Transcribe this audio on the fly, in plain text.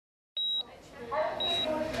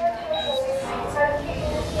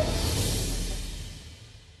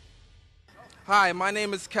Hi, my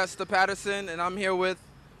name is Kester Patterson, and I'm here with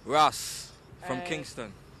Ross from And-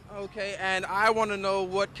 Kingston. Okay, and I want to know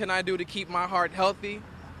what can I do to keep my heart healthy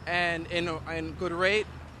and in good rate.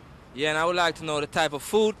 Yeah, and I would like to know the type of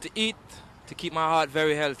food to eat to keep my heart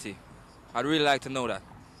very healthy. I'd really like to know that.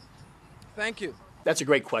 Thank you. That's a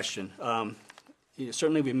great question.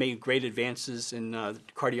 Certainly, we've made great advances in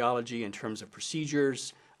cardiology in terms of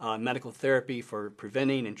procedures, medical therapy for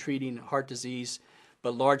preventing and treating heart disease,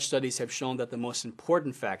 but large studies have shown that the most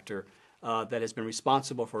important factor that has been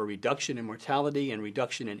responsible for a reduction in mortality and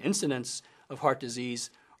reduction in incidence of heart disease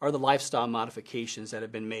are the lifestyle modifications that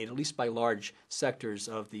have been made, at least by large sectors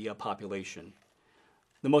of the population.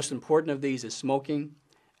 The most important of these is smoking.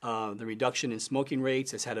 The reduction in smoking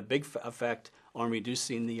rates has had a big effect on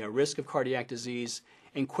reducing the risk of cardiac disease,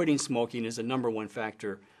 and quitting smoking is the #1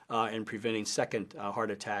 factor in preventing second heart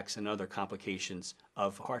attacks and other complications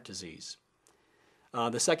of heart disease.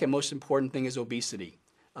 The second most important thing is obesity.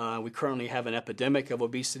 We currently have an epidemic of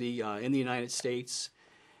obesity in the United States,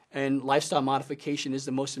 and lifestyle modification is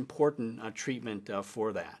the most important treatment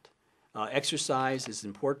for that. Exercise is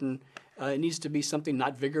important. It needs to be something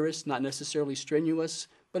not vigorous, not necessarily strenuous,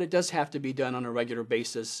 but it does have to be done on a regular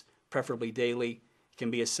basis, preferably daily. It can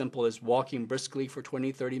be as simple as walking briskly for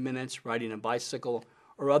 20, 30 minutes, riding a bicycle,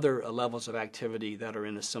 or other levels of activity that are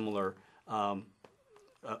in a similar,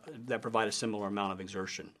 that provide a similar amount of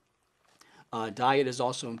exertion. Diet is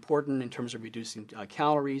also important in terms of reducing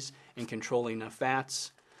calories and controlling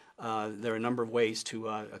fats. There are a number of ways to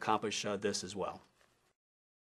accomplish this as well.